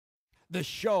The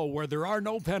show where there are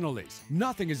no penalties,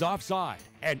 nothing is offside,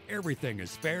 and everything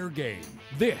is fair game.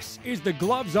 This is The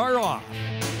Gloves Are Off.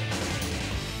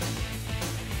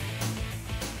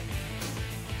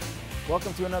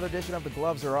 Welcome to another edition of The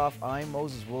Gloves Are Off. I'm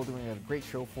Moses Woldu, doing a great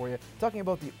show for you. Talking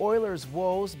about the Oilers'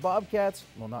 woes, Bobcats,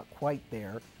 well, not quite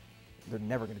there. They're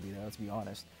never going to be there, let's be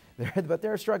honest. But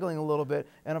they're struggling a little bit.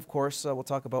 And of course, we'll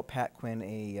talk about Pat Quinn,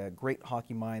 a great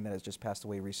hockey mind that has just passed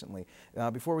away recently.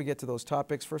 Before we get to those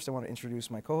topics, first I want to introduce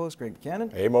my co-host, Greg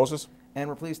Buchanan. Hey, Moses. And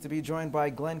we're pleased to be joined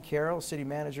by Glenn Carroll, city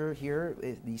manager here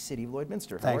at the city of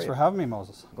Lloydminster. Thanks for having me,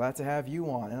 Moses. Glad to have you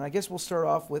on. And I guess we'll start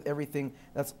off with everything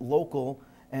that's local.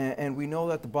 And we know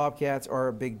that the Bobcats are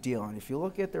a big deal. And if you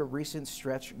look at their recent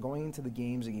stretch going into the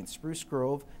games against Spruce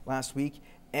Grove last week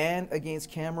and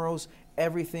against Camrose,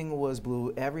 everything was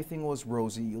blue, everything was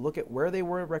rosy. You look at where they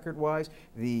were record-wise,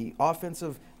 the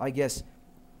offensive, I guess,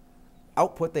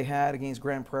 output they had against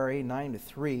Grand Prairie,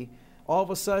 9-3. All of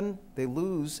a sudden, they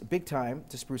lose big time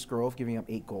to Spruce Grove, giving up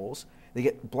 8 goals. They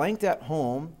get blanked at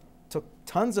home, took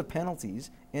tons of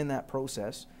penalties in that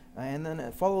process, and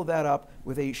then follow that up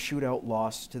with a shootout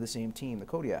loss to the same team, the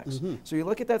Kodiaks. So you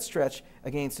look at that stretch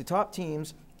against the top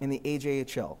teams in the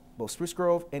AJHL, both Spruce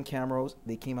Grove and Camrose,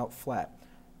 they came out flat.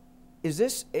 Is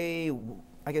this a,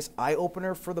 I guess,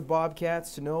 eye-opener for the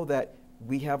Bobcats to know that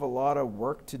we have a lot of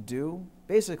work to do?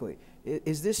 Basically,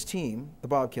 is this team, the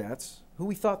Bobcats, who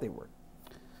we thought they were?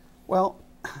 Well,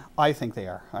 I think they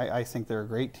are. I think they're a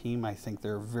great team. I think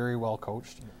they're very well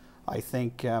coached. I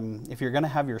think if you're going to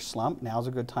have your slump, now's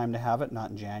a good time to have it, not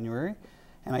in January.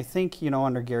 And I think, you know,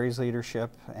 under Gary's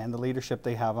leadership and the leadership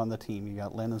they have on the team, you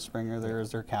got Lyndon Springer there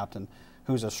as their captain,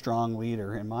 who's a strong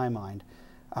leader in my mind.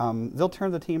 They'll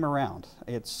turn the team around.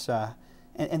 It's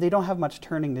and they don't have much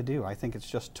turning to do. I think it's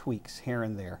just tweaks here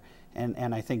and there.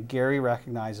 And I think Gary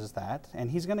recognizes that,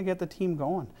 and he's going to get the team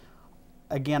going.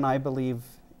 Again, I believe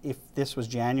if this was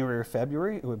January or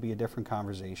February, it would be a different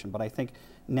conversation. But I think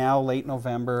now, late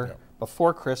November,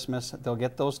 before Christmas, they'll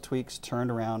get those tweaks turned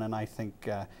around, and I think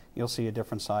you'll see a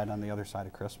different side on the other side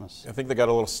of Christmas. I think they got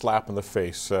a little slap in the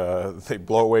face. They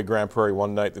blow away Grand Prairie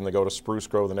one night, then they go to Spruce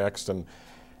Grove the next, and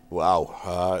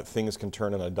wow, things can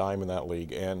turn on a dime in that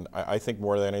league. And I think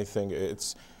more than anything,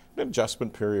 it's an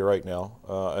adjustment period right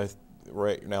now.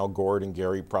 Right now, Gord and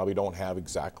Gary probably don't have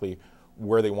exactly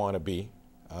where they want to be.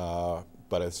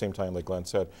 But at the same time, like Glenn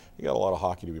said, you got a lot of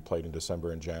hockey to be played in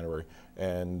December and January.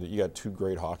 And you got 2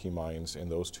 great hockey minds in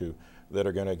those two that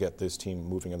are going to get this team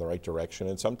moving in the right direction.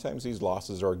 And sometimes these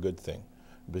losses are a good thing,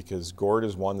 because Gord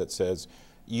is one that says,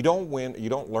 you don't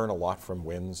learn a lot from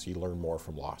wins, you learn more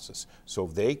from losses. So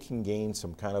if they can gain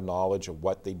some kind of knowledge of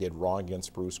what they did wrong against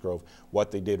Spruce Grove,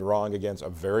 what they did wrong against a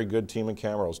very good team in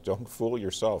Camrose, don't fool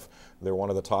yourself. They're one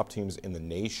of the top teams in the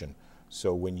nation.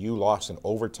 So when you lost in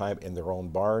overtime in their own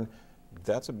barn,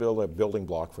 that's a building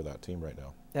block for that team right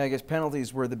now. Yeah, I guess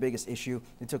penalties were the biggest issue.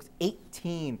 They took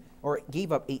 18, or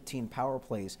gave up 18 power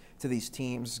plays to these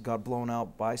teams, got blown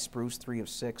out by Spruce, 3 of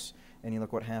 6, and you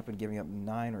look what happened, giving up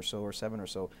 9 or so, or 7 or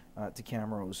so, to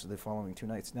Camrose the following 2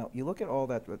 nights. Now, you look at all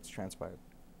that's transpired.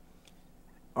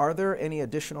 Are there any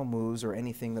additional moves or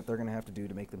anything that they're going to have to do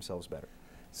to make themselves better?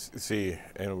 See,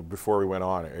 and before we went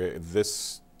on,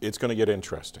 it's going to get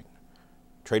interesting.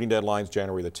 Trading deadline's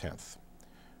January the 10th.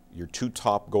 Your 2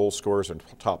 top goal scorers and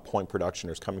top point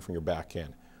productioners coming from your back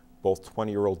end, both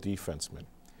 20-year-old defensemen.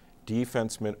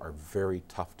 Defensemen are very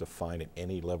tough to find at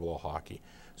any level of hockey.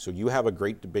 So you have a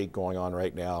great debate going on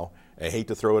right now. I hate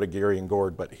to throw it at Gary and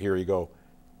Gord, but here you go.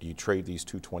 Do you trade these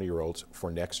 2 20-year-olds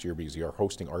for next year because you are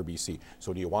hosting RBC?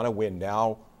 So do you want to win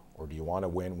now, or do you want to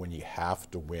win when you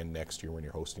have to win next year when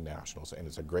you're hosting Nationals? And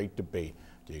it's a great debate.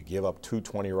 Do you give up 2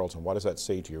 20-year-olds, and what does that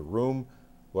say to your room?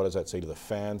 What does that say to the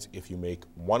fans if you make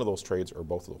one of those trades or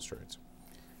both of those trades?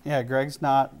 Yeah, Greg's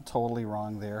not totally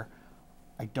wrong there.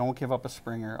 I don't give up a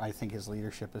Springer. I think his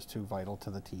leadership is too vital to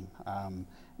the team.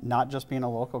 Not just being a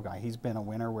local guy. He's been a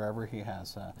winner wherever he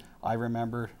has. I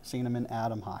remember seeing him in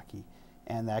Adam hockey,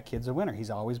 and that kid's a winner. He's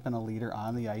always been a leader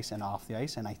on the ice and off the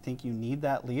ice, and I think you need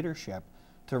that leadership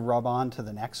to rub on to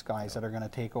the next guys that are going to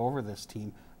take over this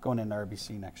team going into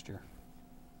RBC next year.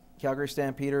 Calgary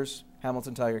Stampeders,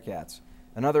 Hamilton Tiger Cats.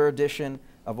 Another edition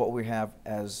of what we have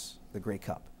as the Grey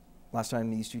Cup. Last time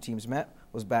these 2 teams met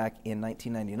was back in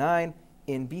 1999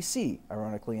 in BC,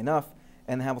 ironically enough,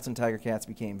 and the Hamilton Tiger Cats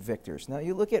became victors. Now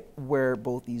you look at where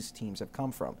both these teams have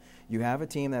come from. You have a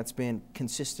team that's been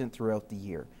consistent throughout the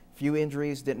year. Few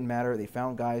injuries, didn't matter. They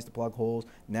found guys to plug holes.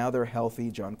 Now they're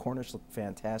healthy. John Cornish looked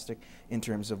fantastic in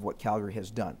terms of what Calgary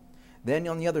has done. Then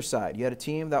on the other side, you had a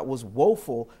team that was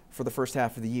woeful for the first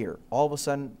half of the year. All of a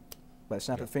sudden, by the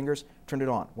snap of the fingers, turned it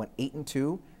on. Went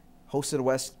 8-2, hosted a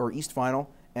West or East final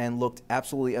and looked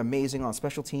absolutely amazing on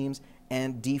special teams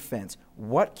and defense.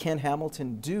 What can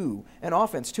Hamilton do? And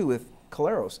offense too, with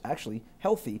Caleros actually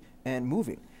healthy and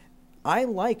moving. I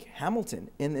like Hamilton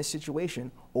in this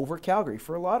situation over Calgary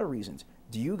for a lot of reasons.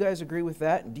 Do you guys agree with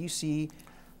that? And do you see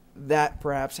that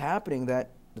perhaps happening,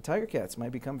 that the Tiger Cats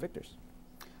might become victors?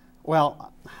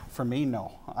 Well, for me,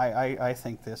 no. I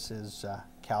think this is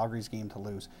Calgary's game to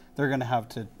lose. They're going to have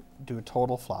to do a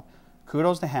total flop.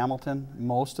 Kudos to Hamilton.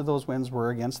 Most of those wins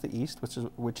were against the East,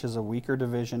 which is a weaker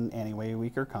division anyway, a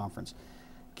weaker conference.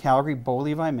 Calgary, Bo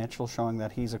Levi Mitchell showing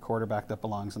that he's a quarterback that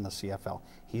belongs in the CFL.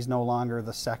 He's no longer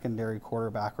the secondary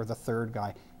quarterback or the third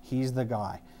guy. He's the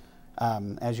guy.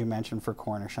 As you mentioned for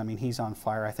Cornish, I mean, he's on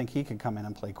fire. I think he could come in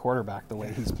and play quarterback the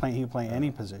way he's playing. He can play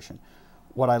any position.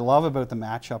 What I love about the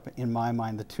matchup, in my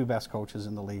mind, the two best coaches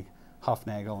in the league,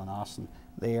 Huffnagel and Austin,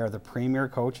 they are the premier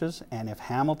coaches, and if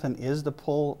Hamilton is to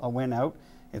pull a win out,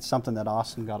 it's something that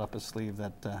Austin got up his sleeve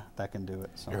that can do it.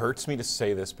 So. It hurts me to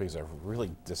say this because I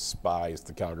really despise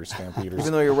the Calgary Stampeders.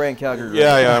 Even though you're wearing Calgary red.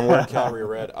 Yeah, I'm wearing Calgary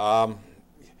red.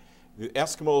 The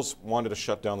Eskimos wanted to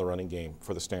shut down the running game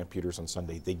for the Stampeders on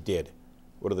Sunday. They did.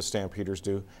 What do the Stampeders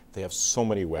do? They have so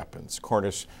many weapons.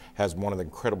 Cornish has one of the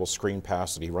incredible screen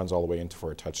passes that he runs all the way into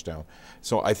for a touchdown.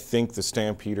 So I think the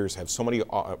Stampeders have so many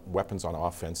weapons on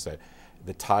offense that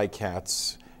the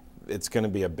Ticats, it's going to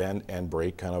be a bend and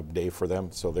break kind of day for them.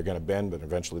 So they're going to bend, but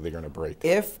eventually they're going to break.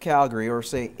 If Calgary, or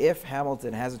say if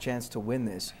Hamilton has a chance to win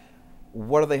this,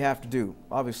 what do they have to do?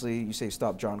 Obviously, you say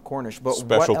stop John Cornish, but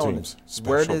Special what teams.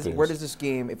 elements? Where does this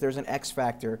game, if there's an X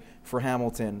factor for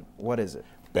Hamilton, what is it?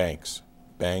 Banks.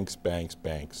 Banks.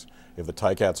 If the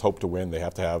Ticats hope to win, they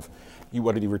have to have,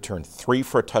 what did he return? 3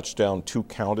 for a touchdown, 2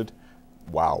 counted.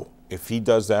 Wow. If he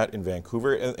does that in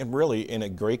Vancouver, and really in a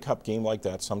Grey Cup game like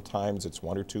that, sometimes it's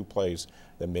 1 or 2 plays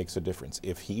that makes a difference.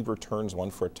 If he returns 1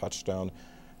 for a touchdown,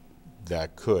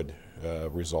 that could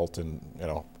result in,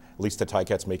 at least the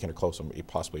Ticats making it close and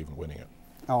possibly even winning it.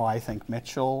 Oh, I think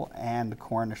Mitchell and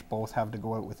Cornish both have to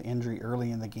go out with injury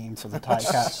early in the game for the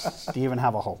Ticats to even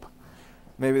have a hope.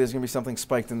 Maybe there's going to be something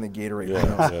spiked in the Gatorade.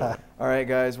 Yeah. All right,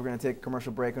 guys, we're going to take a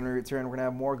commercial break. When we return, we're going to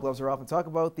have more Gloves Are Off and talk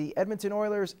about the Edmonton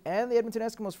Oilers and the Edmonton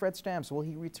Eskimos' Fred Stamps. Will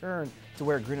he return to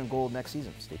wear green and gold next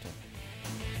season? Stay tuned.